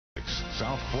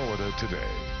South Florida today.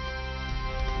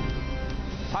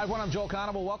 Hi everyone, I'm Joel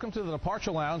Conable. Welcome to the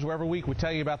Departure Lounge, where every week we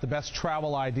tell you about the best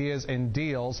travel ideas and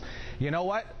deals. You know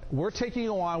what? We're taking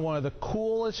you on one of the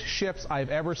coolest ships I've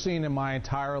ever seen in my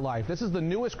entire life. This is the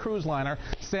newest cruise liner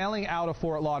sailing out of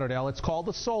Fort Lauderdale. It's called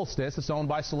the Solstice. It's owned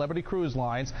by Celebrity Cruise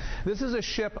Lines. This is a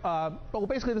ship, well,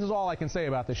 basically this is all I can say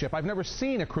about this ship. I've never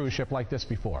seen a cruise ship like this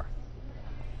before.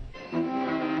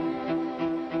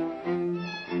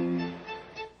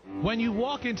 When you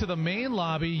walk into the main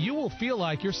lobby, you will feel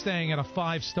like you're staying at a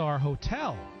five-star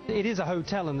hotel. It is a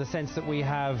hotel in the sense that we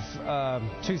have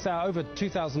over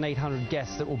 2,800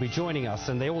 guests that will be joining us,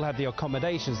 and they all have the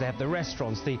accommodations, they have the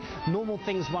restaurants, the normal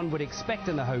things one would expect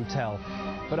in a hotel.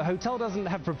 But a hotel doesn't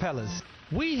have propellers.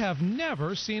 We have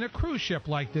never seen a cruise ship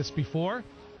like this before.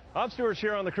 I'm Stuart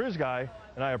here on the CruiseGuy,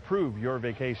 and I approve your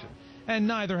vacation. And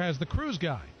neither has the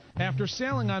CruiseGuy. After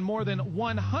sailing on more than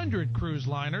 100 cruise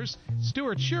liners,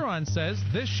 Stuart Chiron says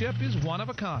this ship is one of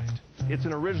a kind. It's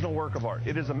an original work of art.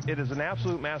 It is an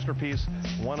absolute masterpiece,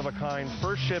 one of a kind.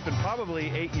 First ship in probably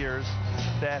 8 years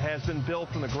that has been built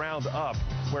from the ground up,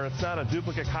 where it's not a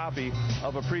duplicate copy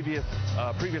of a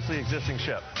previously existing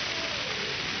ship.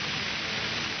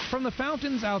 From the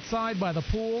fountains outside by the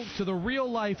pool, to the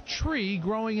real-life tree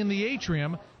growing in the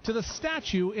atrium, to the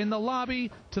statue in the lobby,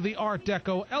 to the Art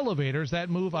Deco elevators that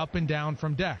move up and down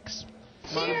from decks.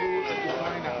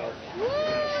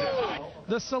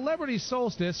 The Celebrity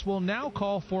Solstice will now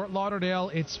call Fort Lauderdale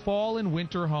its fall and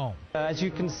winter home. As you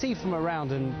can see from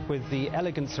around, and with the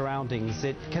elegant surroundings,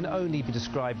 it can only be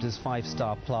described as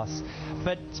 5-star plus.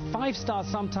 But 5-star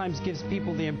sometimes gives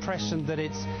people the impression that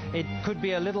it could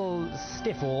be a little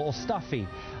stiff or stuffy.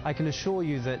 I can assure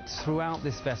you that throughout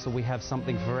this vessel we have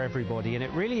something for everybody, and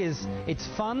it really is, it's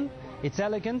fun, it's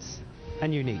elegant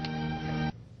and unique.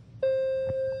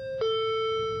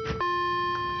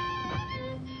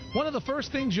 One of the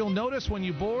first things you'll notice when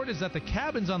you board is that the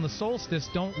cabins on the Solstice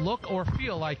don't look or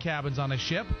feel like cabins on a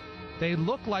ship. They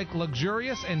look like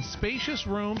luxurious and spacious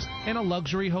rooms in a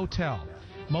luxury hotel.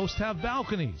 Most have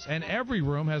balconies, and every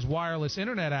room has wireless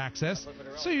internet access,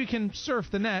 so you can surf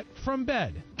the net from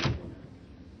bed.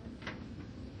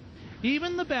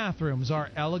 Even the bathrooms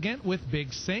are elegant with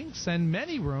big sinks, and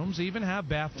many rooms even have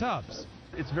bathtubs.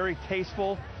 It's very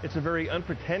tasteful. It's a very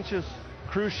unpretentious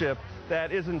cruise ship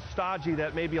that isn't stodgy,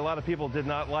 that maybe a lot of people did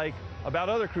not like about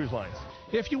other cruise lines.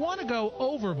 If you want to go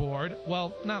overboard,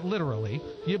 well, not literally,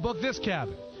 you book this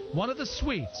cabin. One of the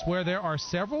suites where there are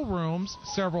several rooms,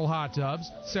 several hot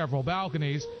tubs, several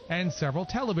balconies, and several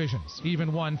televisions,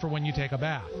 even one for when you take a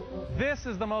bath. This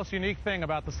is the most unique thing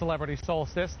about the Celebrity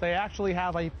Solstice. They actually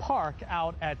have a park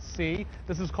out at sea.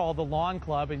 This is called the Lawn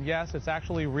Club, and yes, it's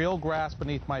actually real grass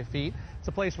beneath my feet. It's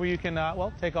a place where you can,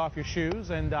 well, take off your shoes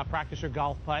and practice your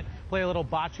golf putt, play a little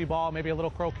bocce ball, maybe a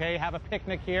little croquet, have a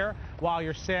picnic here while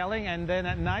you're sailing, and then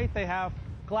at night they have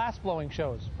glass blowing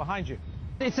shows behind you.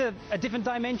 It's a different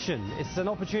dimension. It's an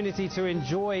opportunity to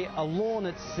enjoy a lawn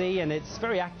at sea, and it's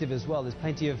very active as well. There's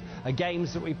plenty of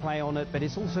games that we play on it, but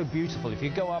it's also beautiful. If you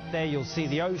go up there, you'll see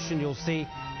the ocean, you'll see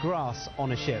grass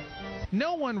on a ship.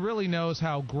 No one really knows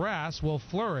how grass will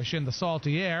flourish in the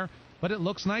salty air, but it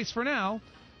looks nice for now.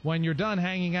 When you're done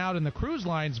hanging out in the Cruise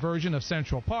Line's version of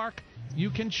Central Park, you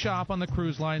can shop on the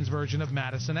Cruise Line's version of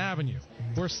Madison Avenue,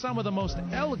 where some of the most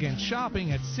elegant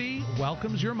shopping at sea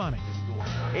welcomes your money.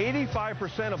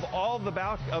 85% of all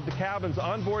of the cabins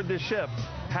on board this ship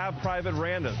have private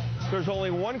verandas. There's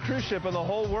only one cruise ship in the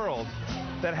whole world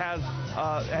that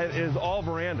is all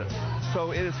verandas.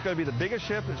 So it's going to be the biggest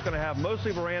ship. It's going to have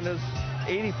mostly verandas.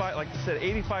 85, like I said,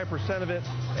 85% of it,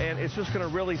 and it's just going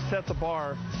to really set the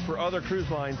bar for other cruise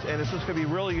lines, and it's just going to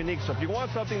be really unique. So if you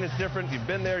want something that's different, you've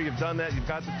been there, you've done that, you've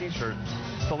got the t-shirt,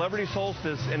 Celebrity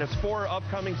Solstice and its 4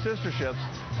 upcoming sister ships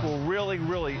will really,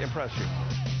 really impress you.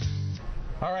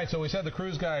 All right, so we said the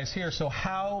CruiseGuy is here, so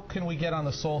how can we get on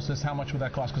the Solstice? How much would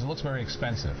that cost? Because it looks very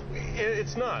expensive.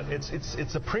 It's not.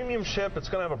 It's a premium ship. It's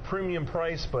going to have a premium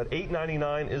price, but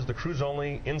 $899 is the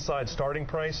cruise-only inside starting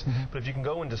price. But if you can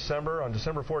go in December, on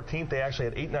December 14th, they actually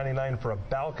had $899 for a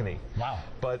balcony. Wow.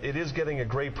 But it is getting a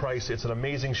great price. It's an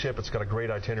amazing ship. It's got a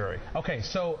great itinerary. Okay,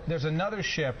 so there's another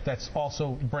ship that's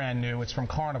also brand new. It's from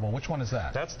Carnival. Which one is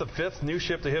that? That's the 5th new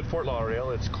ship to hit Fort Lauderdale.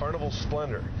 It's Carnival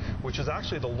Splendor, which is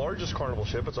actually the largest Carnival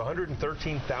ship. It's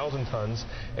 113,000 tons,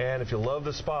 and if you love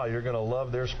the spa, you're going to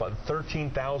love their spa.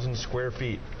 13,000 square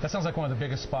feet. That sounds like one of the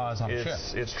biggest spas on a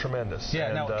ship. It's tremendous. Yeah.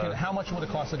 And now, how much would it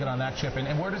cost to get on that ship,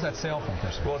 and where does that sail from,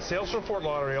 Chris? Well, it sails from Fort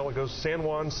Lauderdale. It goes to San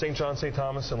Juan, St. John, St.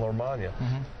 Thomas, and Romagna.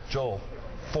 Joel,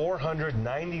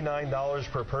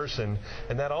 $499 per person,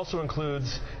 and that also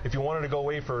includes if you wanted to go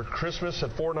away for Christmas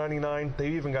at $499. They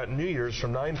even got New Year's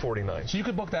from $949. So you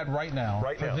could book that right now.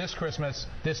 Right now. This Christmas,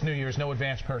 this New Year's, no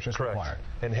advance purchase required.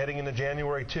 And heading into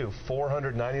January too,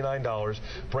 $499,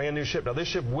 brand new ship. Now this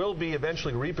ship will be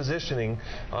eventually repositioning,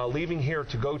 leaving here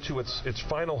to go to its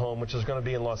final home, which is going to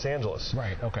be in Los Angeles.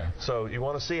 Right. Okay. So you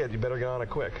want to see it, you better get on it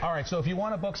quick. All right. So if you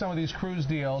want to book some of these cruise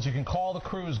deals, you can call the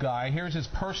Cruise Guy. Here's his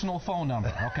personal phone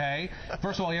number. Okay.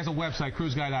 First of all, he has a website,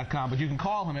 CruiseGuy.com, but you can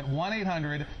call him at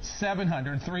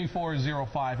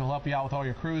 1-800-700-3405. He'll help you out with all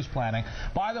your cruise planning.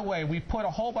 By the way, we've put a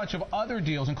whole bunch of other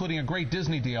deals, including a great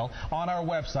Disney deal, on our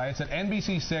website. It's at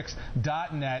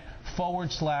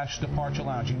NBC6.net/Departure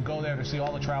Lounge. You can go there to see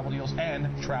all the travel deals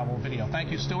and travel video.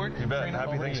 Thank you, Stuart. You bet. Trina,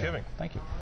 Happy over to you. Thanksgiving. Thank you.